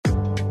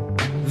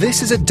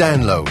This is a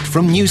download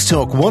from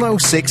Newstalk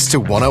 106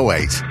 to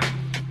 108.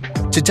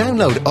 To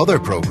download other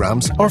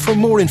programmes or for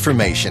more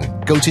information,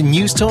 go to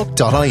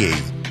newstalk.ie.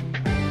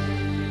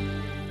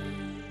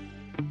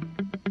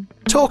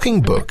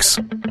 Talking Books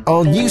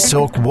on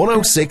Newstalk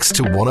 106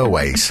 to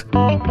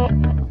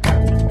 108.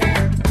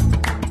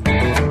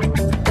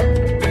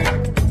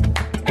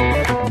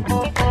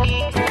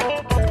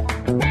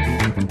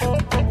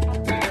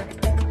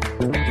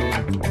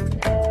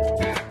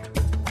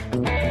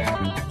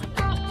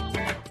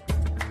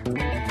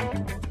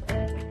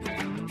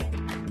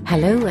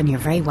 Hello, and you're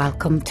very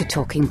welcome to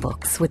Talking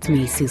Books with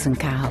me, Susan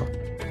Cahill.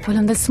 Well,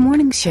 on this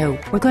morning's show,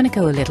 we're going to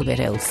go a little bit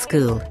old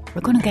school.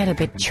 We're going to get a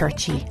bit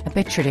churchy, a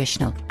bit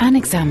traditional, and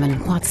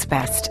examine what's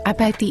best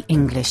about the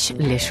English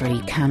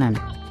literary canon.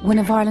 One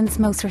of Ireland's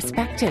most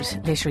respected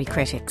literary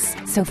critics,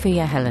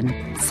 Sophia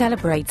Hillen,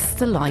 celebrates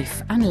the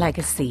life and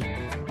legacy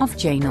of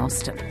Jane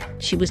Austen.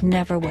 She was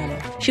never well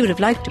off. She would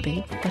have liked to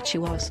be, but she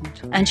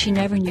wasn't. And she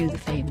never knew the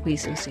fame we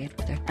associate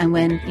with her. And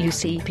when you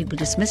see people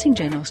dismissing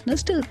Jane Austen,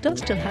 it does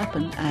still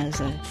happen as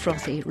a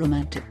frothy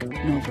romantic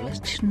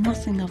novelist. She's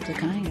nothing of the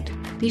kind.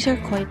 These are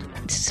quite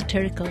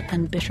satirical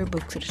and bitter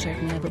books at a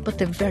certain level, but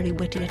they're very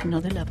witty at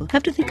another level. You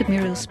have to think of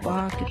Muriel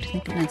Spark, you have to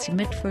think of Nancy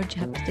Mitford,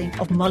 you have to think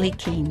of Molly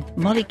Keane.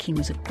 Molly Keane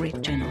was a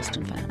great Jane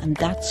Austen fan, and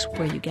that's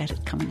where you get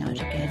it coming out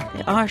again.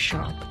 They are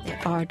sharp, they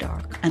are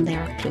dark, and they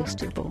are close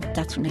to the bone.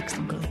 That's what makes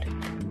them good.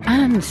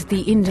 And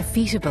the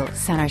indefeatable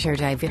Senator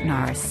David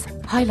Norris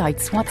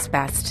highlights what's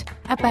best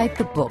about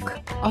the Book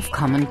of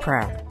Common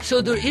Prayer.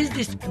 So there is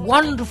this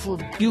wonderful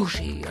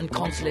beauty and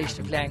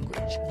consolation of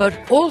language, but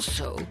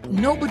also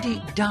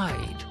nobody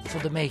died for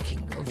the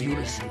making of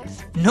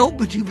Ulysses.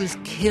 Nobody was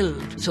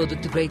killed so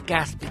that the Great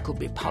Gatsby could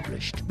be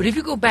published. But if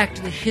you go back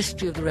to the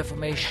history of the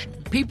Reformation,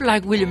 people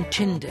like William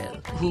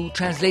Tyndale, who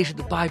translated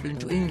the Bible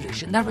into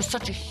English, and that was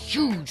such a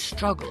huge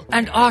struggle,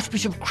 and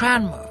Archbishop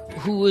Cranmer,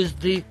 who was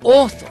the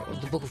author of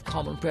the Book of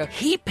Common Prayer,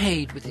 he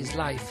paid with his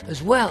life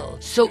as well.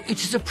 So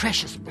it is a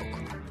precious book.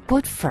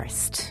 But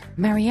first,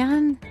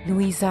 Marianne,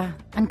 Louisa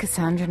and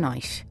Cassandra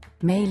Knight,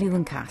 Maylu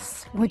and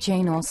Cass, were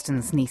Jane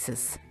Austen's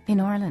nieces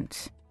in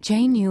Ireland.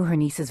 Jane knew her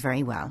nieces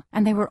very well,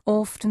 and they were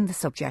often the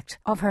subject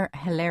of her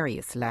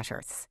hilarious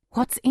letters.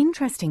 What's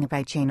interesting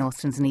about Jane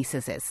Austen's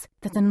nieces is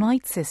that the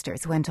Knight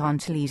sisters went on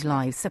to lead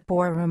lives that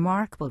bore a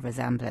remarkable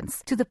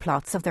resemblance to the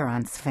plots of their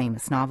aunt's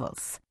famous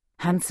novels.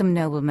 Handsome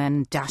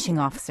noblemen, dashing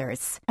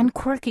officers, and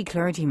quirky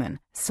clergymen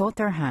sought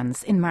their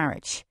hands in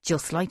marriage,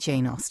 just like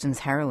Jane Austen's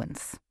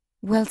heroines.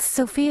 Well,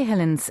 Sophia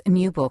Hillen's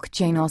new book,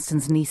 Jane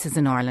Austen's Nieces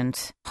in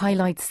Ireland,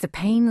 highlights the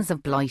pains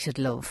of blighted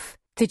love,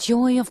 the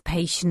joy of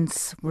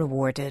patience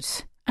rewarded,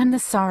 and the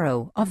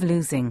sorrow of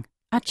losing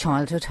a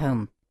childhood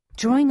home.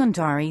 Drawing on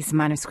diaries,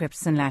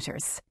 manuscripts and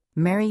letters,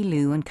 Mary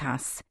Lou and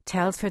Cass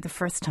tells for the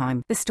first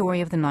time the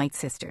story of the Knight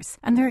sisters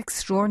and their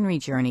extraordinary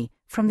journey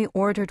from the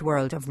ordered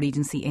world of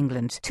Regency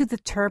England to the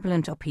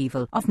turbulent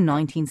upheaval of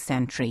 19th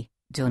century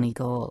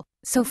Donegal.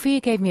 Sophia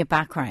gave me a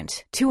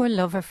background to her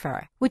love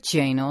affair with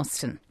Jane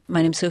Austen.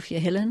 My name's Sophia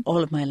Hillen.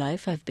 All of my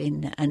life I've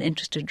been an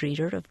interested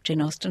reader of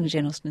Jane Austen, a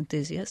Jane Austen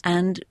enthusiast.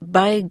 And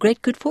by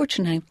great good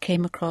fortune I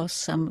came across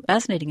some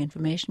fascinating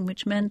information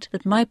which meant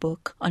that my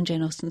book on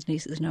Jane Austen's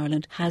Nieces in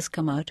Ireland has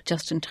come out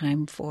just in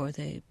time for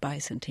the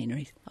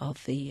bicentenary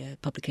of the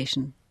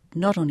publication,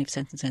 not only of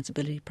Sense and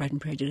Sensibility, Pride and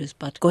Prejudice,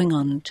 but going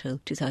on until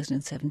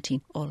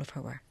 2017, all of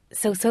her work.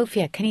 So,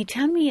 Sophia, can you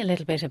tell me a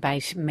little bit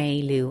about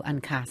May, Lou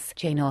and Cass,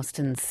 Jane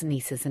Austen's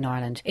Nieces in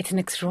Ireland? It's an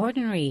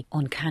extraordinary,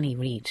 uncanny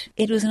read.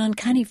 It was an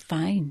uncanny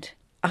find.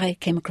 I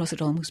came across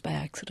it almost by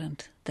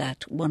accident,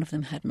 that one of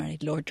them had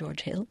married Lord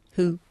George Hill,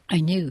 who I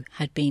knew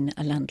had been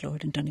a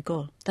landlord in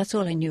Donegal. That's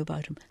all I knew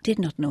about him. Did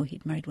not know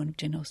he'd married one of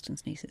Jane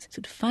Austen's nieces.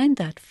 So to find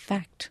that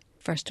fact,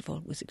 first of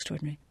all, was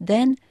extraordinary.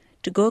 Then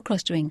to go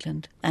across to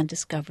England and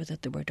discover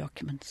that there were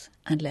documents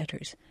and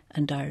letters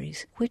and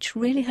diaries which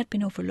really had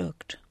been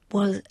overlooked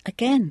was,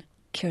 again,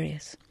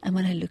 curious. And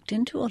when I looked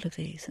into all of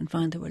these and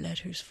found there were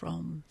letters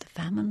from the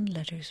famine,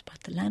 letters about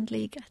the Land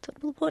League, I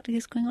thought, well, what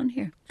is going on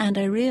here? And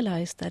I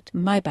realised that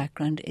my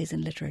background is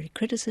in literary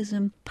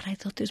criticism, but I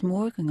thought there's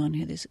more going on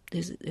here.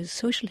 There's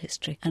social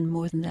history, and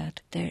more than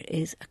that, there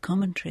is a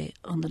commentary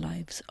on the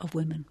lives of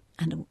women.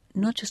 And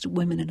not just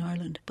women in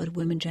Ireland, but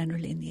women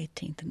generally in the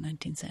 18th and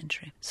 19th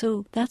century.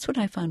 So that's what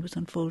I found was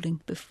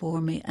unfolding before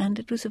me, and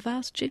it was a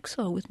vast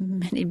jigsaw with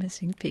many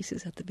missing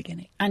pieces at the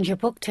beginning. And your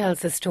book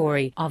tells the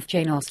story of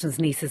Jane Austen's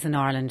nieces in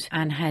Ireland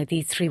and how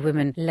these three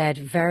women led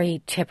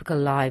very typical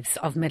lives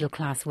of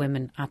middle-class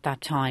women at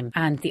that time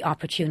and the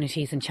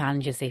opportunities and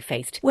challenges they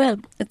faced. Well,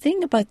 the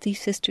thing about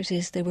these sisters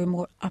is they were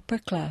more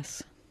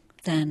upper-class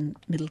than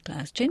middle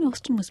class. Jane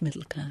Austen was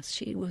middle class.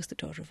 She was the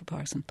daughter of a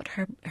parson. But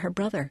her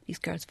brother,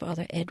 Iscard's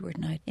father, Edward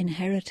Knight,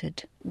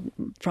 inherited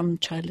from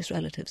childless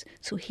relatives.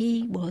 So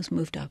he was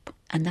moved up.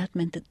 And that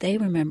meant that they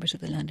were members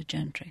of the landed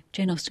gentry.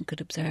 Jane Austen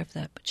could observe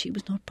that, but she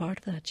was not part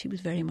of that. She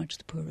was very much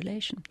the poor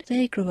relation.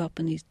 They grew up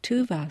in these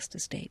two vast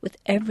estates with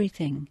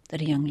everything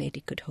that a young lady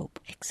could hope,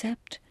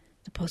 except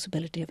the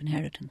possibility of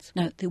inheritance.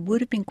 Now, they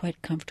would have been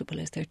quite comfortable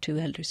as their two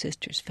elder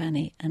sisters,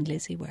 Fanny and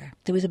Lizzie, were.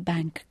 There was a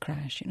bank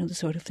crash, the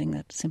sort of thing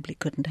that simply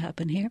couldn't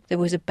happen here. There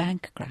was a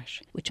bank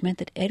crash, which meant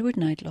that Edward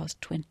Knight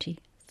lost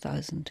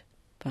 £20,000.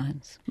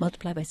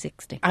 Multiply by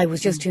 60. I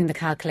was just doing the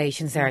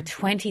calculations there.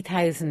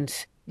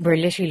 20,000. We're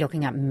literally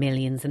looking at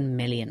millions and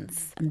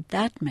millions. And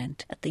that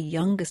meant that the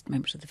youngest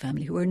members of the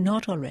family who were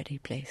not already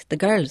placed, the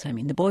girls,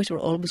 the boys were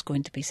always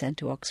going to be sent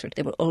to Oxford.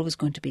 They were always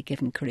going to be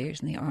given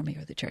careers in the army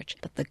or the church.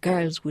 But the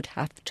girls would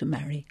have to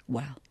marry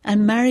well.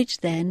 And marriage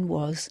then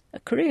was a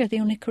career, the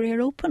only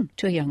career open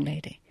to a young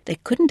lady. They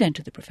couldn't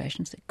enter the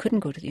professions, they couldn't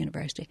go to the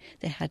university,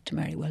 they had to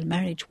marry well.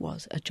 Marriage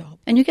was a job.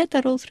 And you get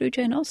that all through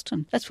Jane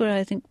Austen. That's where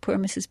I think poor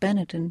Mrs.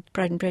 Bennet in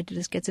Pride and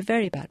Prejudice gets a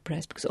very bad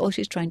press, because all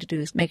she's trying to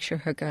do is make sure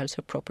her girls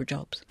have proper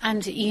jobs.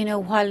 And,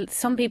 while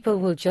some people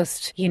will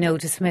just,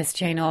 dismiss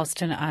Jane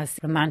Austen as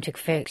romantic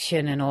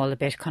fiction and all a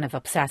bit kind of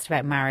obsessed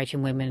about marriage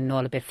and women and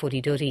all a bit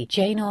fuddy-duddy,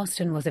 Jane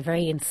Austen was a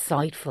very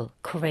insightful,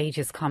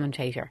 courageous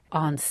commentator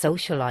on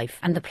social life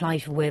and the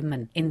plight of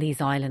women in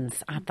these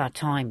islands at that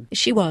time.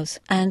 She was,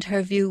 and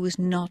her view was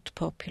not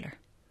popular.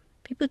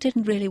 People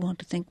didn't really want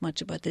to think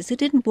much about this. They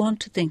didn't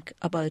want to think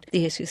about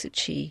the issues that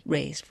she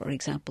raised, for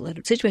example,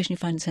 a situation you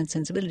find in Sense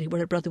and Sensibility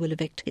where her brother will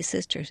evict his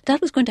sisters.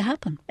 That was going to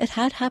happen. It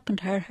had happened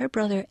to her. Her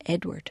brother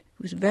Edward,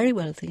 who was very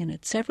wealthy and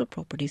had several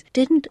properties,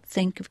 didn't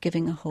think of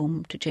giving a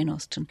home to Jane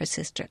Austen, her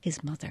sister,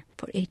 his mother,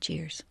 for 8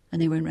 years. And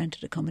they were in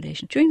rented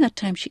accommodation. During that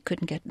time, she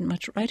couldn't get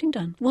much writing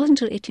done. It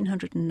wasn't until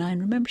 1809,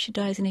 remember she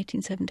dies in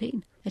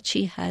 1817, that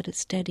she had a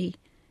steady,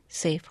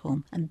 safe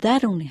home. And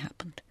that only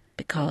happened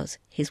because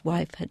his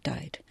wife had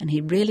died and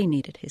he really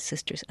needed his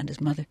sisters and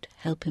his mother to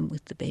help him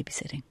with the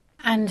babysitting.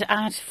 And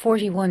at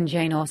 41,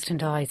 Jane Austen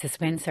dies a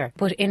spinster.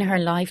 But in her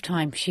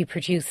lifetime, she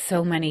produced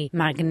so many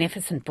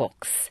magnificent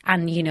books.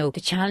 And,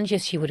 the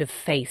challenges she would have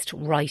faced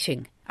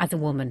writing as a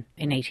woman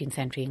in 18th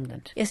century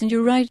England. Yes, and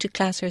you're right to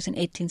class her as an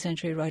 18th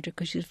century writer,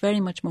 because she's very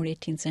much more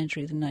 18th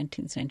century than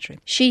 19th century.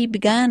 She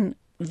began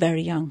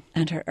very young,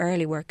 and her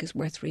early work is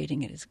worth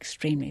reading. It is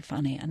extremely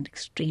funny and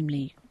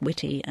extremely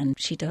witty, and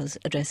she does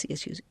address the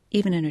issues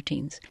even in her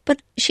teens.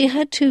 But she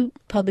had to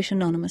publish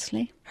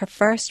anonymously. Her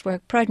first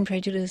work, Pride and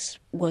Prejudice,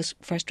 was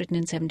first written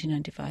in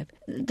 1795.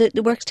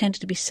 The works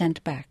tended to be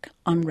sent back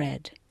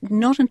unread.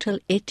 Not until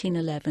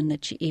 1811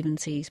 that she even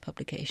sees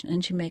publication,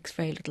 and she makes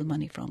very little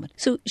money from it.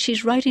 So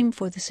she's writing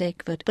for the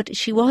sake of it, but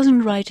she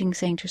wasn't writing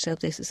saying to herself,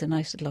 this is a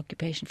nice little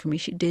occupation for me.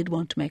 She did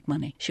want to make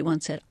money. She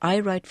once said, I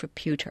write for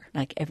pewter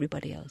like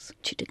everybody else.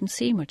 She didn't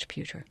see much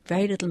pewter.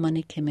 Very little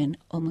money came in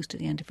almost to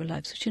the end of her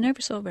life, so she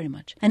never saw very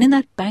much. And in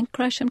that bank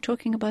crash I'm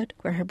talking about,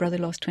 where her brother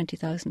lost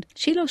 20,000,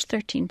 she lost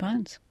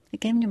 £13.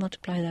 Again, when you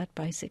multiply that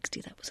by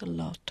 60, that was a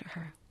lot to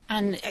her.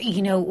 And,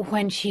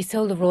 when she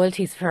sold the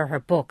royalties for her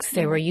books,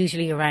 they were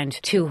usually around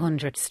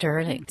 200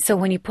 sterling. So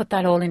when you put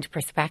that all into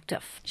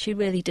perspective... She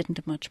really didn't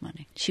have much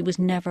money. She was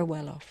never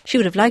well off. She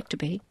would have liked to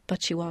be,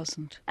 but she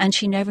wasn't. And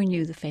she never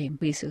knew the fame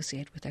we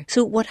associate with her.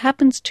 So what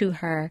happens to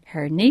her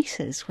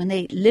nieces, when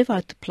they live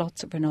out the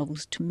plots of her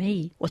novels, to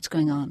me, what's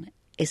going on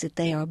is that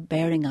they are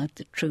bearing out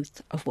the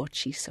truth of what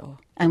she saw.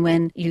 And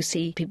when you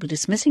see people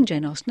dismissing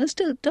Jane Austen,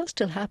 it does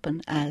still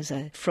happen as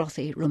a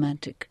frothy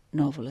romantic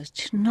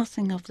novelist. She's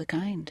nothing of the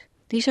kind.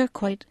 These are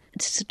quite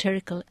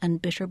satirical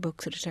and bitter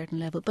books at a certain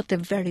level, but they're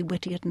very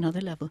witty at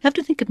another level. You have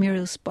to think of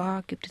Muriel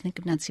Spark, you have to think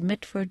of Nancy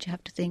Mitford, you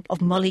have to think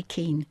of Molly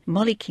Keane.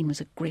 Molly Keane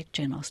was a great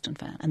Jane Austen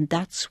fan, and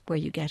that's where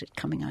you get it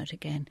coming out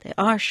again. They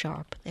are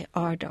sharp, they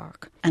are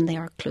dark, and they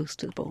are close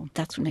to the bone.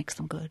 That's what makes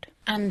them good.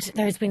 And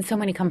there's been so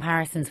many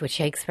comparisons with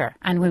Shakespeare.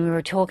 And when we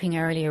were talking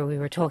earlier, we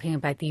were talking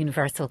about the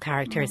universal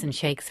characters in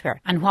Shakespeare.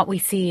 And what we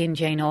see in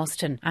Jane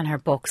Austen and her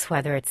books,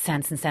 whether it's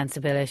Sense and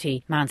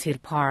Sensibility,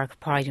 Mansfield Park,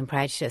 Pride and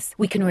Prejudice,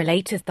 we can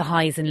relate to the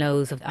highs and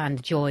lows and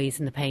the joys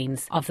and the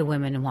pains of the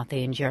women and what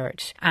they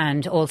endured.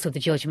 And also the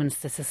judgments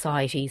the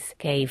societies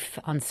gave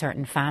on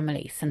certain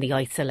families and the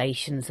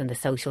isolations and the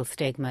social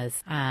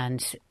stigmas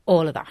and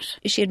all of that.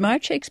 She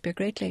admired Shakespeare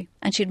greatly,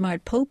 and she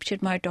admired Pope, she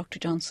admired Dr.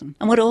 Johnson.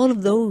 And what all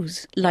of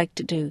those like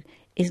to do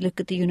is look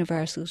at the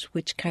universals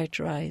which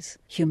characterise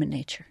human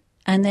nature.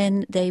 And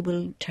then they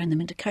will turn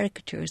them into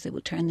caricatures, they will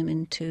turn them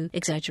into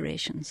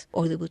exaggerations,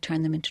 or they will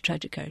turn them into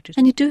tragic characters.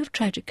 And you do have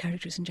tragic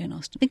characters in Jane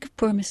Austen. Think of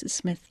poor Mrs.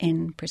 Smith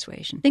in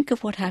Persuasion. Think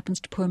of what happens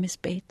to poor Miss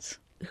Bates,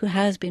 who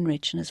has been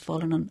rich and has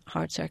fallen on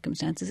hard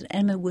circumstances, and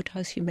Emma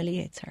Woodhouse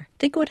humiliates her.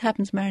 Think of what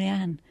happens to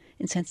Marianne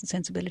in Sense and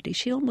Sensibility.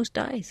 She almost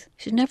dies.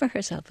 She's never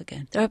herself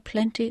again. There are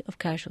plenty of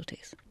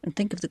casualties. And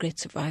think of the great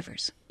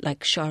survivors,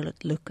 like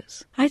Charlotte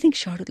Lucas. I think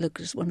Charlotte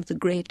Lucas is one of the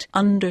great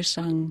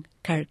undersung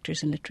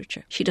characters in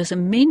literature. She does a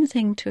mean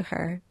thing to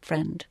her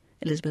friend,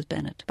 Elizabeth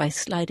Bennet, by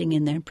sliding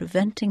in there and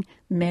preventing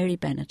Mary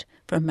Bennet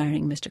from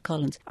marrying Mr.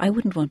 Collins. I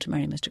wouldn't want to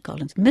marry Mr.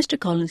 Collins. Mr.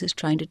 Collins is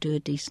trying to do a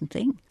decent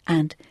thing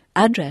and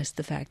address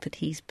the fact that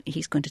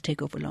he's going to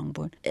take over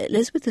Longbourn.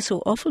 Elizabeth is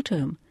so awful to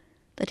him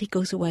that he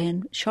goes away,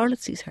 and Charlotte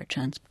sees her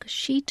chance because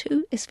she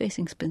too is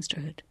facing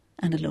spinsterhood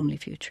and a lonely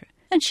future.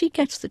 And she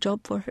gets the job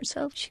for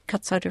herself. She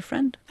cuts out her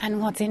friend.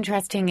 And what's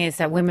interesting is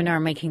that women are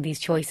making these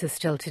choices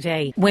still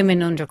today.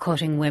 Women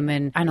undercutting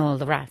women and all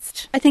the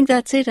rest. I think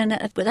that's it. And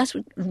that's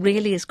what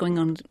really is going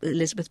on with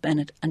Elizabeth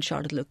Bennet and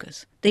Charlotte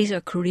Lucas. These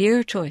are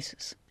career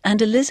choices.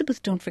 And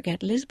Elizabeth, don't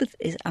forget, Elizabeth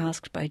is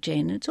asked by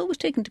Jane, and it's always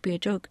taken to be a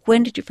joke,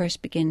 when did you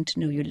first begin to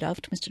know you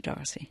loved Mr.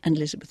 Darcy? And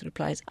Elizabeth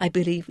replies, I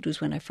believe it was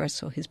when I first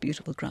saw his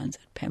beautiful grounds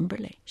at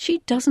Pemberley. She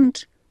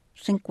doesn't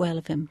think well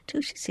of him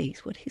till she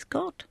sees what he's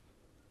got.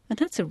 And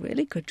that's a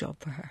really good job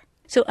for her.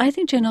 So I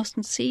think Jane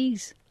Austen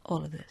sees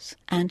all of this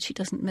and she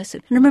doesn't miss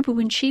it. And remember,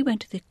 when she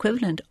went to the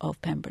equivalent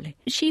of Pemberley,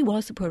 she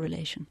was the poor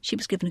relation. She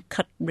was given a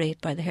cut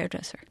rate by the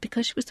hairdresser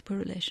because she was the poor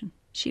relation.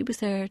 She was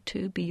there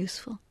to be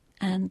useful.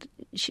 And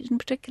she didn't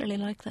particularly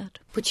like that.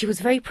 But she was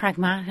very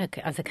pragmatic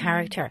as a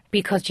character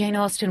because Jane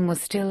Austen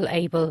was still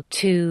able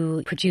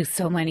to produce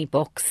so many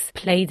books,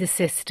 play the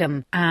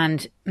system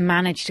and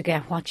manage to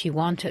get what she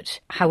wanted,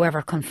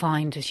 however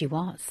confined as she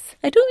was.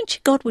 I don't think she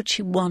got what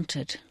she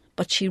wanted,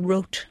 but she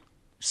wrote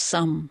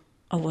some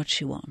of what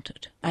she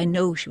wanted. I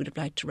know she would have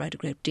liked to write a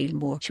great deal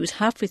more. She was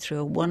halfway through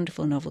a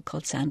wonderful novel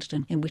called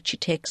Sanditon, in which she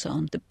takes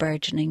on the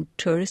burgeoning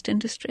tourist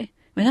industry.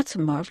 I mean, that's a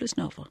marvellous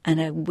novel, and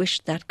I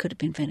wish that could have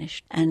been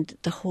finished. And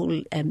the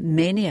whole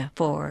mania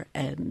for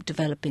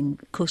developing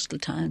coastal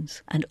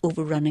towns and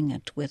overrunning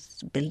it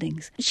with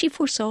buildings. She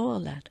foresaw all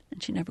that,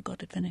 and she never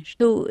got it finished.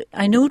 So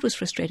I know it was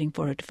frustrating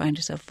for her to find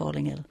herself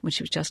falling ill when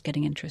she was just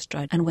getting into her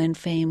stride, and when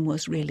fame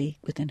was really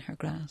within her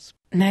grasp.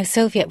 Now,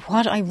 Sophia,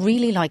 what I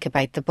really like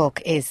about the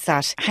book is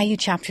that how you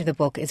chapter the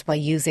book is by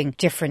using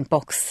different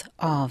books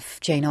of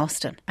Jane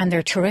Austen. And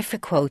they're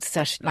terrific quotes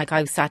that, like,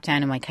 I sat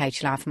down on my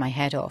couch laughing my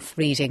head off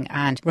reading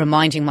and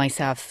reminding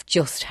myself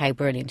just how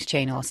brilliant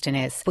Jane Austen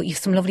is. But you've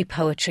some lovely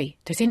poetry.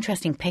 There's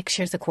interesting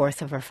pictures, of course,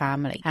 of her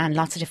family and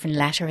lots of different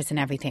letters and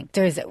everything.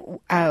 There's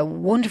a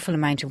wonderful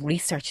amount of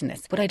research in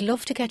this. But I'd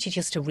love to get you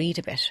just to read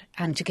a bit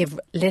and to give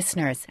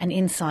listeners an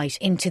insight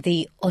into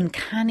the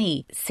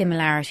uncanny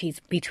similarities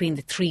between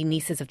the three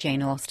nieces of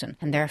Jane Austen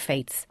and their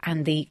fates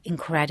and the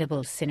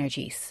incredible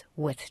synergies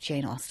with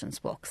Jane Austen's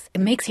books.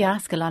 It makes you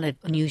ask a lot of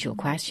unusual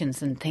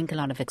questions and think a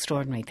lot of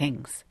extraordinary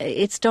things.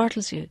 It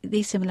startles you.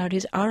 These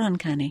similarities are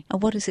uncanny.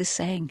 And what is this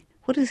saying?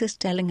 What is this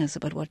telling us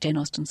about what Jane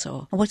Austen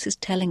saw? And what's this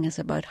telling us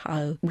about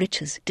how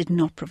riches did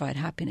not provide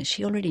happiness?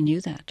 She already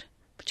knew that,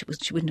 but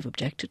she wouldn't have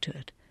objected to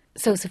it.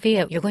 So,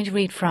 Sophia, you're going to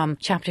read from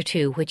chapter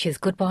 2, which is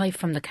Goodbye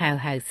from the Cow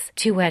House,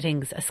 2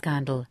 weddings, a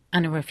scandal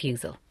and a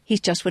refusal. He's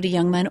just what a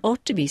young man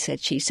ought to be, said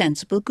she,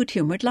 sensible,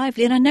 good-humoured,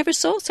 lively, and I never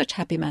saw such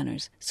happy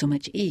manners, so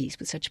much ease,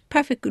 with such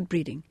perfect good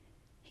breeding.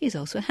 He is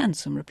also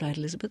handsome, replied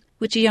Elizabeth,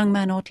 which a young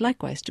man ought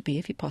likewise to be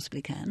if he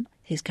possibly can.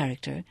 His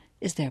character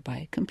is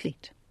thereby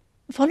complete.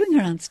 Following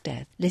her aunt's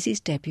death, Lizzie's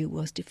debut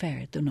was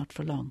deferred, though not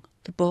for long.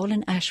 The ball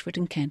in Ashford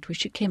in Kent, where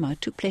she came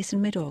out, took place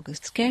in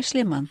mid-August,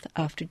 scarcely a month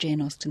after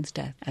Jane Austen's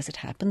death. As it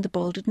happened, the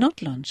ball did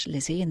not launch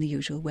Lizzie in the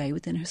usual way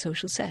within her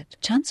social set.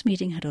 Chance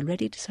meeting had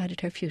already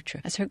decided her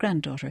future, as her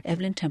granddaughter,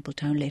 Evelyn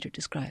Templetown, later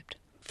described.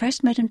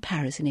 First met in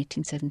Paris in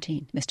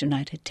 1817. Mr.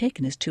 Knight had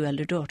taken his 2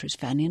 elder daughters,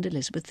 Fanny and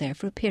Elizabeth, there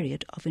for a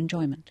period of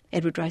enjoyment.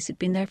 Edward Rice had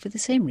been there for the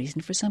same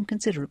reason for some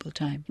considerable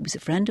time. He was a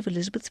friend of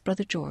Elizabeth's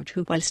brother George,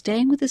 who, while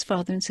staying with his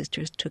father and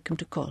sisters, took him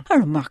to call. How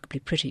remarkably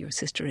pretty your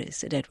sister is,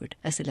 said Edward,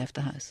 as they left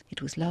the house.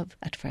 It was love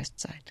at first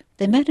sight.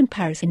 They met in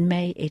Paris in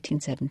May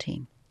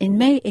 1817. In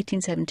May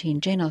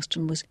 1817, Jane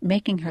Austen was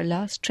making her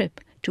last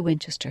trip to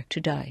Winchester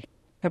to die.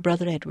 Her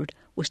brother Edward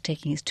was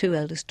taking his 2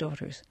 eldest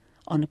daughters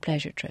on a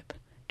pleasure trip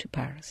to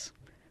Paris,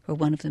 where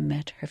one of them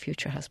met her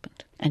future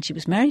husband. And she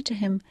was married to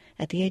him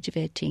at the age of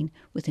 18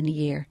 within a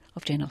year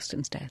of Jane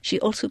Austen's death. She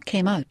also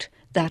came out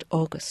that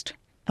August,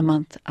 a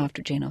month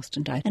after Jane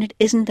Austen died. And it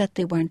isn't that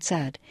they weren't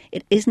sad,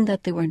 it isn't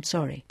that they weren't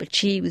sorry, but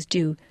she was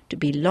due to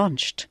be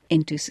launched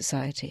into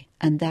society,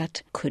 and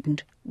that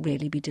couldn't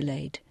really be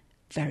delayed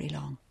very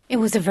long. It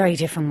was a very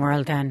different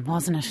world then,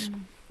 wasn't it?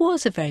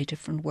 Was a very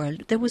different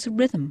world. There was a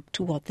rhythm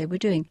to what they were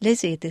doing.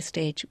 Lizzie at this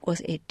stage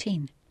was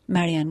 18.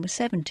 Marianne was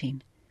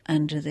 17.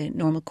 Under the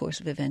normal course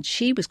of events,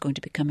 she was going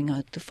to be coming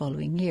out the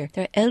following year.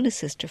 Their eldest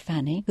sister,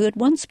 Fanny, who had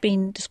once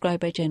been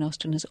described by Jane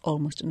Austen as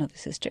almost another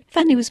sister,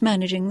 Fanny was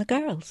managing the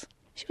girls.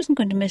 She wasn't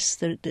going to miss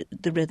the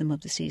rhythm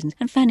of the seasons.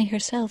 And Fanny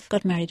herself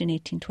got married in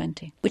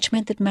 1820, which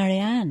meant that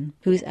Marianne,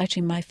 who is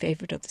actually my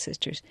favourite of the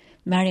sisters,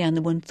 Marianne,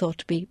 the one thought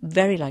to be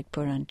very like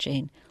poor Aunt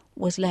Jane,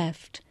 was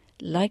left,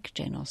 like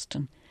Jane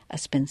Austen, a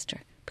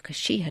spinster, because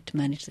she had to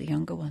manage the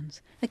younger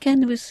ones. Again,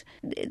 there was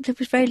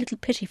very little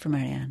pity for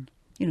Marianne.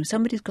 You know,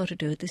 somebody's got to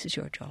do it. This is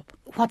your job.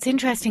 What's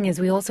interesting is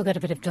we also get a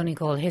bit of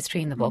Donegal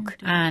history in the book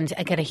and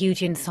I get a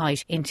huge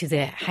insight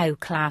into how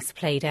class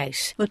played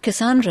out. Well,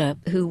 Cassandra,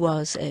 who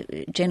was,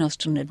 Jane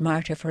Austen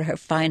admired her for her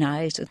fine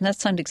eyes, doesn't that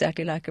sound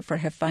exactly like her, for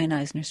her fine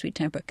eyes and her sweet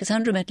temper.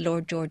 Cassandra met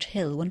Lord George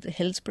Hill, one of the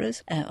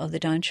Hillsboroughs of the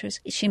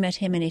Downshires. She met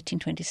him in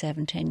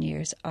 1827, 10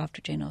 years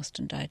after Jane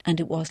Austen died, and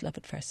it was love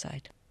at first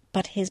sight.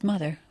 But his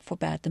mother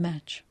forbade the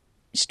match.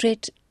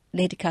 Straight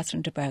Lady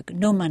Catherine de Bourgh,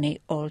 no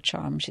money, all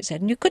charm, she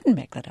said, and you couldn't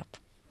make that up.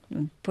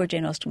 Poor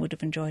Jane Austen would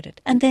have enjoyed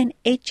it. And then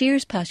 8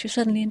 years pass, you're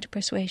suddenly into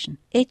Persuasion.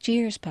 8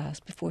 years pass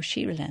before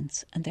she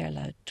relents and they're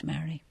allowed to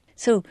marry.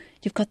 So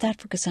you've got that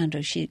for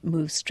Cassandra. She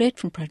moves straight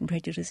from Pride and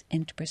Prejudice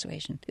into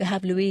Persuasion. You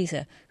have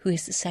Louisa, who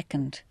is the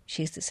second.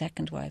 She is the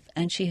second wife,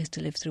 and she has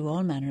to live through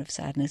all manner of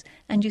sadness.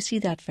 And you see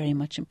that very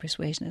much in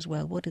Persuasion as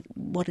well.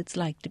 What it's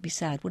like to be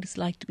sad, what it's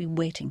like to be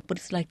waiting, what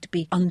it's like to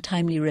be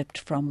untimely ripped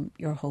from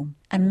your home.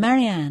 And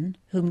Marianne,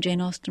 whom Jane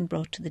Austen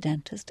brought to the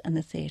dentist and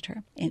the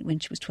theatre when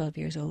she was 12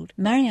 years old,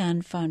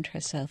 Marianne found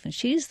herself, and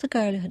she's the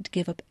girl who had to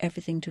give up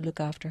everything to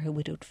look after her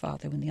widowed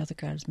father when the other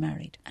girls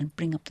married and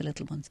bring up the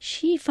little ones.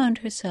 She found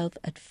herself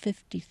at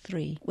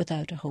 53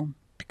 without a home,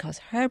 because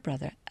her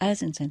brother,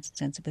 as in Sense and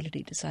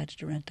Sensibility, decided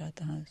to rent out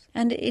the house.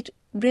 And it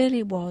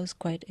really was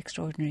quite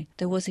extraordinary.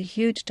 There was a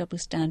huge double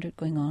standard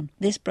going on.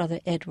 This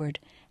brother, Edward,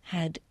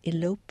 had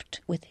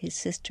eloped with his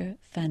sister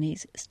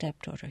Fanny's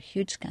stepdaughter,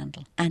 huge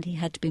scandal, and he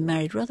had to be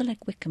married, rather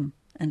like Wickham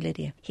and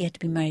Lydia. He had to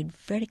be married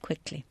very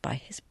quickly by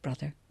his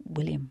brother,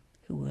 William,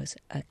 who was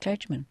a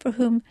clergyman, for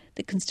whom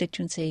the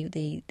constituency,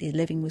 the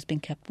living was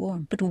being kept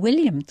warm. But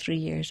William, 3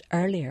 years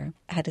earlier,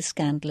 had a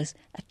scandalous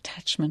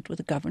attachment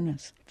with a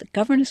governess. The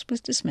governess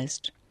was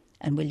dismissed,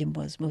 and William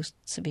was most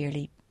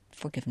severely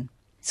forgiven.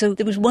 So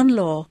there was one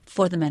law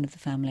for the men of the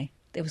family.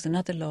 There was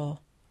another law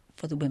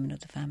for the women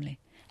of the family.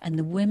 And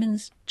the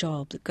women's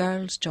job, the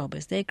girls' job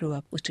as they grew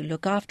up, was to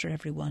look after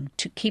everyone,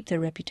 to keep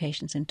their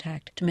reputations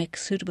intact, to make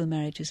suitable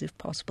marriages if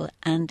possible,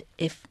 and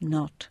if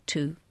not,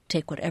 to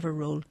take whatever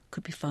role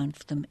could be found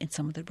for them in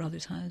some of their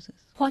brothers' houses.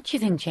 What do you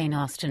think Jane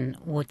Austen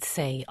would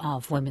say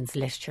of women's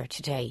literature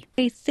today?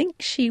 I think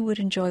she would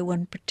enjoy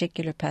one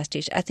particular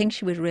pastiche. I think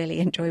she would really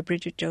enjoy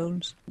Bridget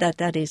Jones.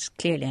 That is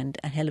clearly, and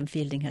Helen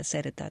Fielding has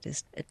said it, that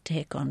is a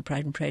take on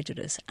Pride and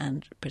Prejudice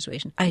and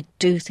Persuasion. I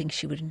do think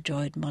she would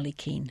enjoy Molly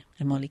Keane,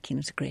 and Molly Keane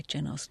was a great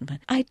Jane Austen fan.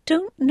 I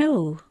don't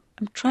know.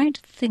 I'm trying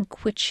to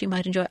think which she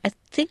might enjoy. I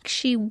think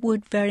she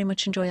would very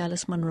much enjoy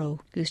Alice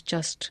Munro, who's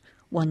just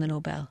won the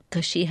Nobel,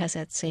 because she has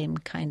that same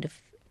kind of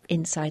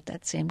insight,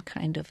 that same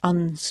kind of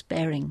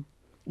unsparing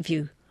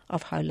view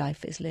of how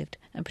life is lived,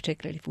 and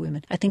particularly for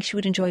women. I think she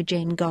would enjoy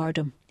Jane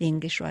Gardam, the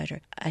English writer.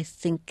 I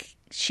think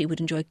she would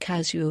enjoy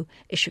Kazuo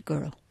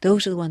Ishiguro.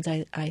 Those are the ones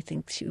I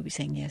think she would be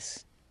saying,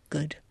 yes,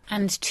 good.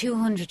 And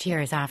 200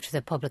 years after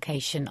the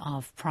publication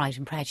of Pride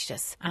and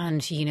Prejudice,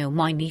 and, you know,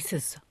 my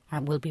nieces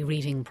will be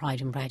reading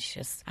Pride and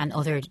Prejudice and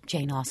other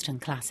Jane Austen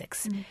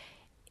classics.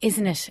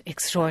 Isn't it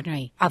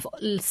extraordinary of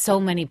so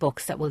many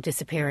books that will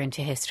disappear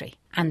into history,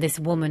 and this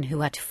woman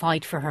who had to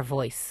fight for her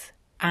voice,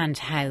 and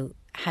how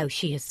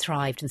she has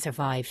thrived and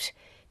survived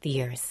the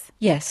years?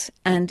 Yes,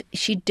 and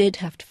she did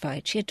have to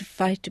fight. She had to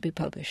fight to be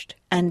published,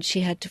 and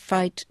she had to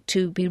fight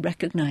to be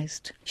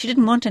recognised. She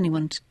didn't want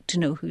anyone to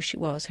know who she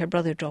was. Her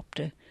brother dropped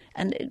her,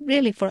 and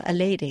really for a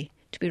lady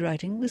to be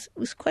writing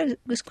was quite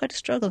a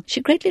struggle. She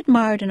greatly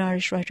admired an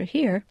Irish writer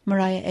here,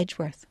 Maria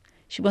Edgeworth.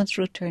 She once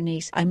wrote to her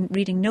niece, I'm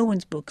reading no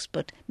one's books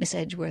but Miss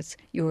Edgeworth's,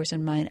 yours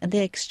and mine, and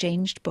they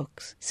exchanged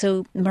books.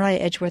 So Maria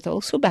Edgeworth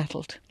also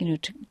battled,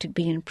 to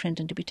be in print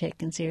and to be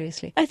taken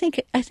seriously. I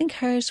think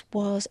hers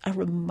was a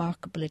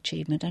remarkable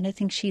achievement, and I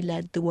think she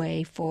led the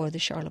way for the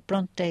Charlotte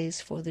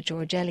Brontes, for the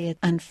George Eliot,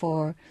 and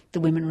for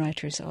the women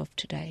writers of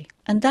today.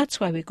 And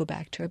that's why we go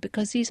back to her,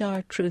 because these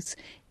are truths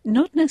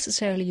not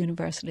necessarily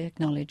universally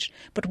acknowledged,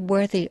 but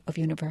worthy of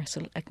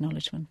universal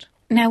acknowledgement.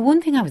 Now,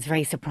 one thing I was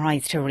very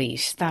surprised to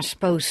read, that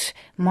both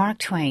Mark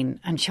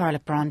Twain and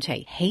Charlotte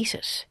Bronte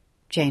hated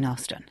Jane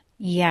Austen.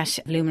 Yet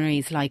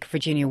luminaries like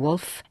Virginia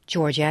Woolf,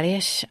 George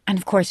Eliot, and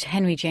of course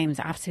Henry James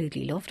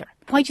absolutely loved her.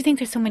 Why do you think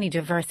there's so many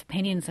diverse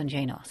opinions on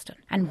Jane Austen?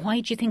 And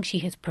why do you think she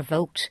has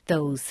provoked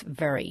those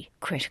very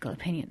critical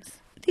opinions?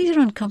 These are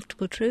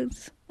uncomfortable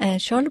truths.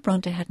 Charlotte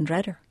Bronte hadn't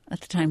read her at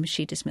the time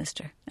she dismissed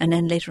her. And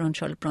then later on,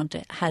 Charlotte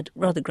Bronte had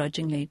rather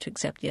grudgingly to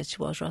accept, yes, she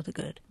was rather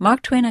good.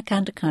 Mark Twain I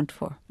can't account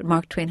for, but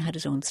Mark Twain had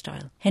his own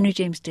style. Henry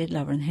James did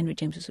love her, and Henry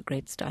James was a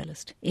great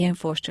stylist. Ian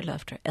Forster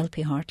loved her,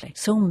 L.P. Hartley.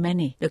 So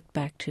many looked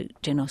back to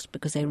Jane Austen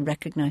because they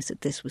recognised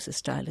that this was a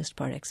stylist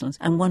par excellence,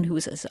 and one who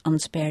was as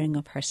unsparing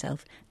of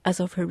herself as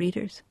of her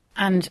readers.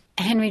 And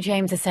Henry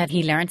James has said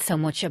he learned so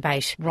much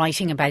about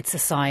writing about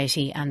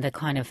society and the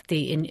kind of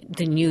the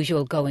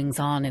unusual goings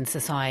on in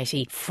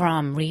society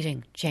from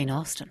reading Jane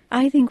Austen.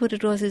 I think what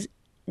it was is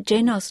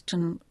Jane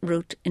Austen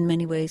wrote in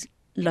many ways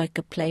like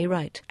a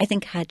playwright. I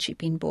think had she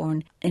been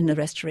born in the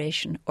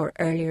Restoration or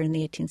earlier in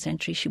the 18th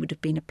century, she would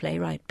have been a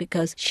playwright,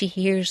 because she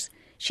hears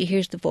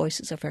the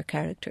voices of her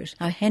characters.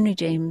 Now, Henry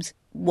James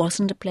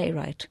wasn't a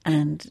playwright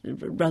and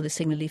rather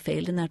signally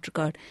failed in that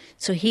regard.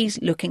 So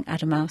he's looking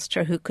at a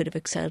master who could have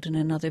excelled in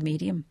another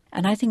medium.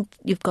 And I think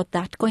you've got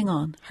that going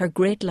on. Her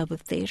great love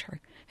of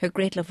theatre, her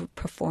great love of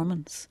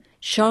performance.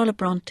 Charlotte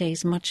Bronte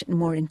is much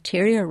more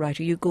interior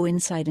writer. You go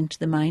inside into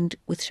the mind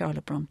with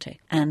Charlotte Bronte.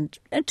 And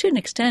to an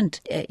extent,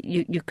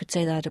 you could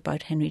say that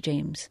about Henry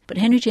James. But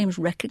Henry James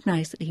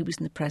recognised that he was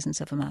in the presence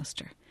of a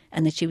master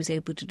and that she was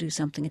able to do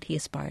something that he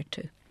aspired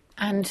to.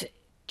 And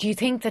do you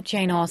think that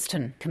Jane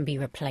Austen can be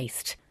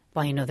replaced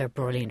by another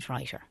brilliant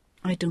writer?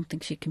 I don't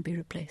think she can be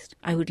replaced.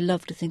 I would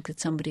love to think that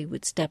somebody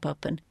would step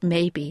up and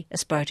maybe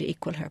aspire to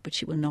equal her, but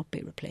she will not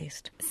be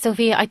replaced.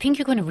 Sophia, I think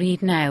you're going to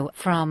read now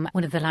from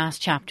one of the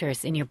last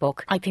chapters in your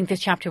book. I think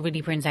this chapter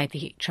really brings out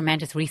the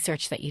tremendous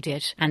research that you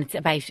did, and it's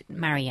about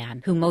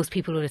Marianne, who most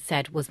people would have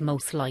said was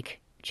most like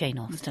Jane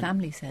Austen. The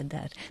family said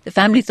that. The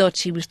family thought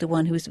she was the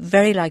one who was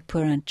very like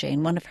poor Aunt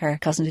Jane. One of her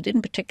cousins who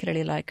didn't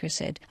particularly like her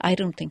said, I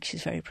don't think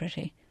she's very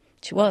pretty.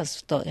 She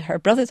was. Her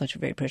brother thought she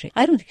was very pretty.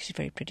 I don't think she's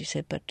very pretty, she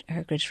said, but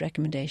her greatest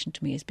recommendation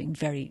to me is being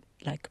very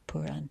like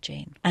poor Aunt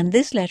Jane. And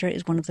this letter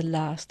is one of the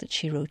last that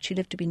she wrote. She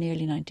lived to be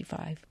nearly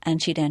 95,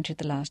 and she'd entered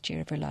the last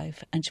year of her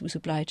life, and she was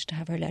obliged to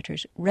have her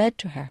letters read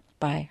to her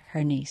by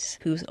her niece,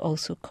 who's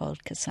also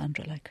called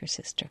Cassandra, like her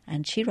sister.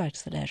 And she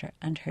writes the letter,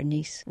 and her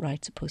niece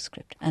writes a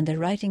postscript. And they're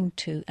writing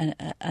to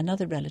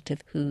another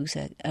relative who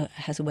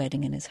has a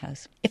wedding in his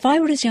house. If I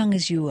were as young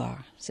as you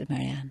are, said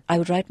Marianne, I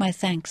would write my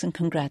thanks and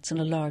congrats on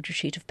a larger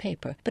sheet of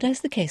paper. But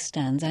as the case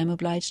stands, I am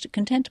obliged to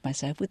content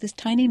myself with this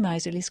tiny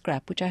miserly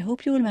scrap, which I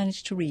hope you will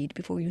manage to read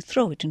before you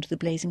throw it into the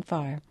blazing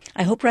fire.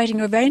 I hope writing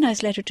your very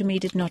nice letter to me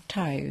did not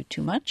tire you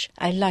too much.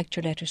 I liked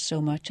your letter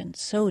so much, and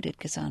so did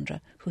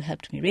Cassandra, who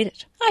helped me read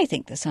it. I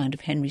think the sound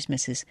of Henry's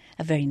missus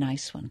a very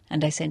nice one,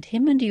 and I send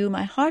him and you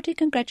my hearty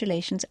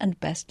congratulations and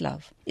best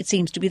love. It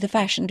seems to be the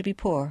fashion to be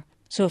poor,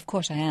 so of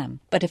course I am.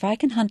 But if I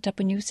can hunt up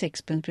a new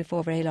sixpence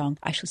before very long,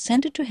 I shall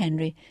send it to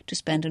Henry to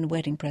spend on a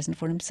wedding present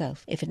for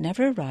himself. If it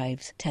never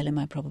arrives, tell him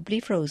I'm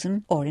probably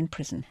frozen or in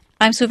prison.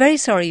 I'm so very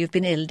sorry you've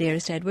been ill,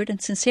 dearest Edward,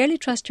 and sincerely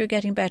trust you're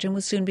getting better and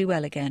will soon be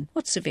well again.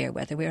 What severe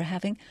weather we are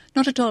having.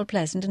 Not at all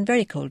pleasant and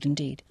very cold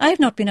indeed. I have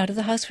not been out of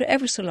the house for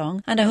ever so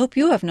long, and I hope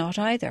you have not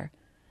either.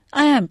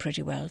 I am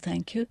pretty well,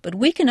 thank you, but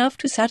weak enough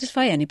to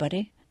satisfy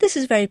anybody. This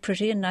is very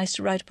pretty and nice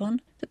to write upon.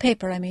 The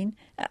paper, I mean.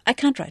 I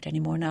can't write any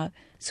more now,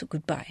 so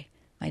goodbye,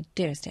 my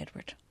dearest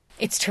Edward.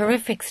 It's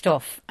terrific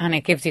stuff, and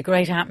it gives you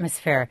great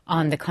atmosphere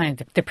on the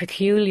kind of the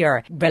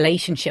peculiar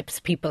relationships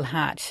people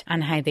had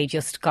and how they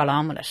just got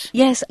on with it.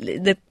 Yes,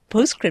 the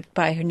postscript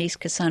by her niece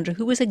Cassandra,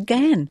 who was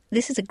again,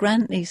 this is a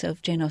grandniece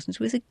of Jane Austen's,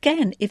 who was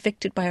again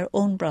evicted by her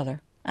own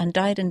brother and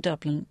died in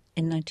Dublin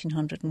in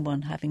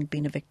 1901, having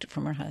been evicted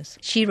from her house.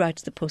 She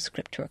writes the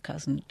postscript to her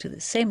cousin to the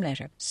same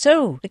letter.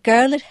 So, the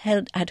girl that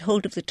had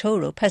hold of the tow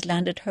rope has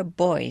landed her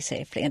boy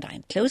safely, and I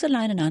enclose a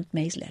line in Aunt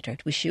May's letter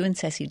to wish you and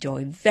Cecil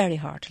joy very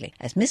heartily,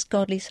 as Miss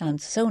Godley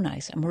sounds so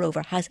nice and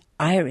moreover has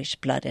Irish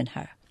blood in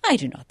her. I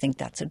do not think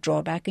that's a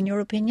drawback in your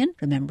opinion.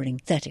 Remembering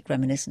pathetic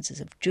reminiscences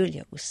of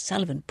Julia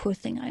O'Sullivan, poor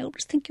thing, I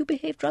always think you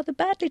behaved rather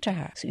badly to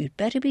her. So you'd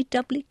better be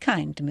doubly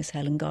kind to Miss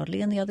Helen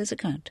Godley on the other's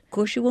account. Of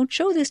course you won't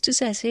show this to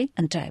Ceci,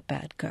 and die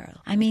bad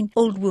girl. I mean,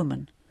 old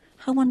woman.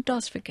 How one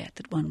does forget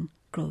that one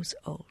grows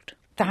old.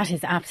 That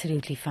is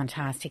absolutely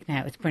fantastic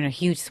now. It's brought a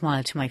huge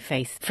smile to my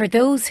face. For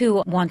those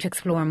who want to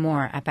explore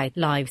more about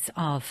lives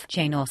of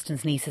Jane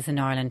Austen's nieces in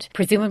Ireland,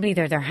 presumably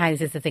they're their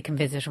houses that they can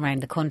visit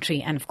around the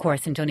country, and of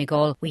course in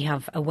Donegal we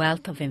have a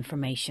wealth of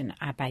information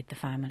about the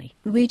family.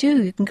 We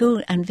do. You can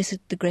go and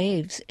visit the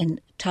graves in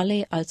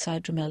Tully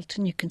outside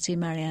Ramelton. You can see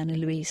Marianne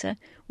and Louisa,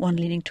 one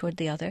leaning toward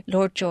the other,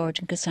 Lord George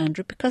and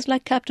Cassandra, because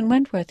like Captain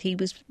Wentworth, he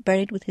was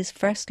buried with his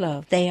first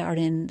love. They are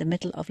in the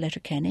middle of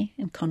Letterkenny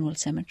in Conwell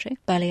Cemetery.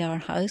 Ballyar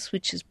House,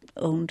 which is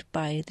owned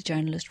by the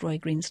journalist Roy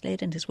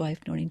Greenslade and his wife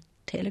Noreen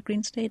Taylor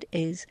Greenslade,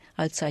 is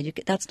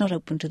outside. That's not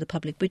open to the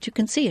public, but you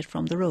can see it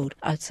from the road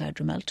outside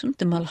Ramelton.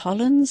 The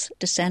Mulhollans,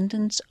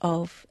 descendants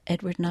of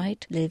Edward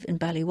Knight, live in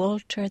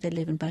Ballywalter. They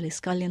live in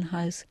Ballyscullion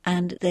House,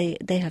 and they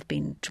have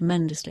been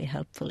tremendously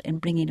helpful in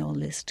bringing all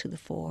this to the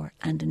fore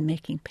and in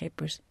making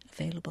papers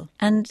available.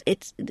 And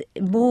it's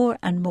more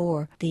and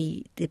more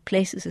the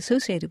places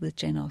associated with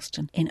Jane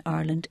Austen in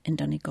Ireland, in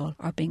Donegal,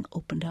 are being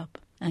opened up.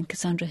 And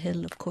Cassandra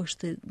Hill, of course,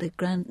 the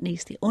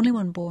grandniece, the only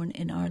one born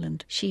in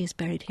Ireland, she is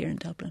buried here in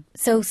Dublin.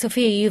 So,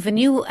 Sophia, you have a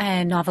new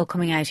novel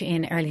coming out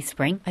in early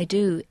spring. I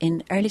do.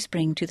 In early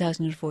spring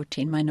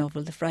 2014, my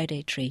novel, The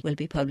Friday Tree, will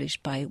be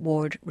published by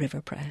Ward River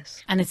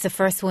Press. And it's the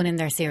first one in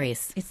their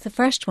series? It's the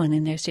first one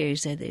in their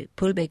series.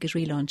 Poolbeg is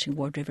relaunching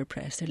Ward River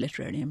Press, their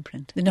literary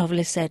imprint. The novel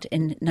is set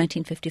in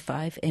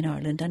 1955 in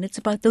Ireland, and it's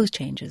about those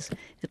changes.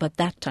 It's about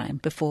that time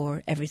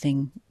before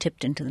everything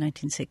tipped into the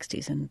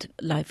 1960s and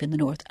life in the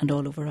north and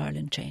all over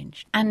Ireland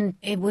changed. And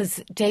it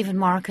was David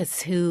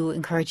Marcus who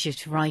encouraged you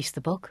to write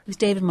the book? It was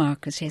David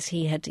Marcus, yes.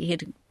 He had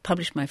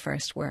published my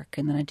first work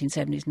in the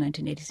 1970s and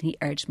 1980s, and he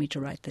urged me to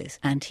write this,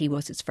 and he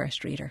was its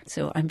first reader.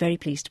 So I'm very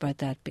pleased about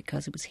that,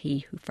 because it was he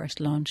who first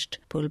launched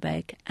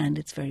Poolbeg, and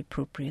it's very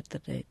appropriate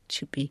that it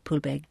should be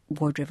Poolbeg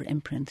Ward River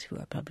Imprint who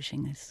are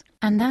publishing this.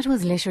 And that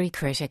was literary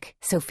critic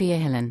Sophia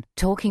Hillen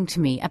talking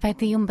to me about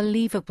the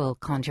unbelievable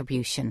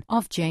contribution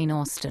of Jane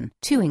Austen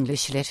to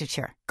English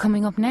literature.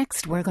 Coming up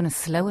next, we're going to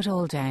slow it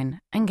all down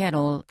and get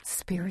all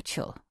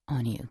spiritual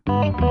on you.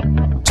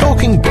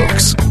 Talking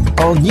Books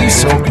on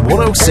News Talk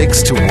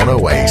 106 to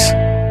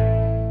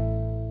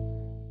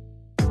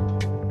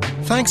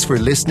 108. Thanks for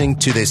listening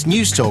to this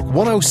News Talk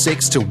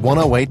 106 to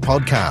 108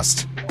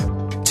 podcast.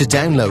 To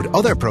download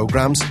other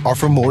programmes or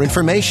for more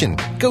information,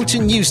 go to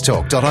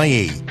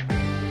newstalk.ie.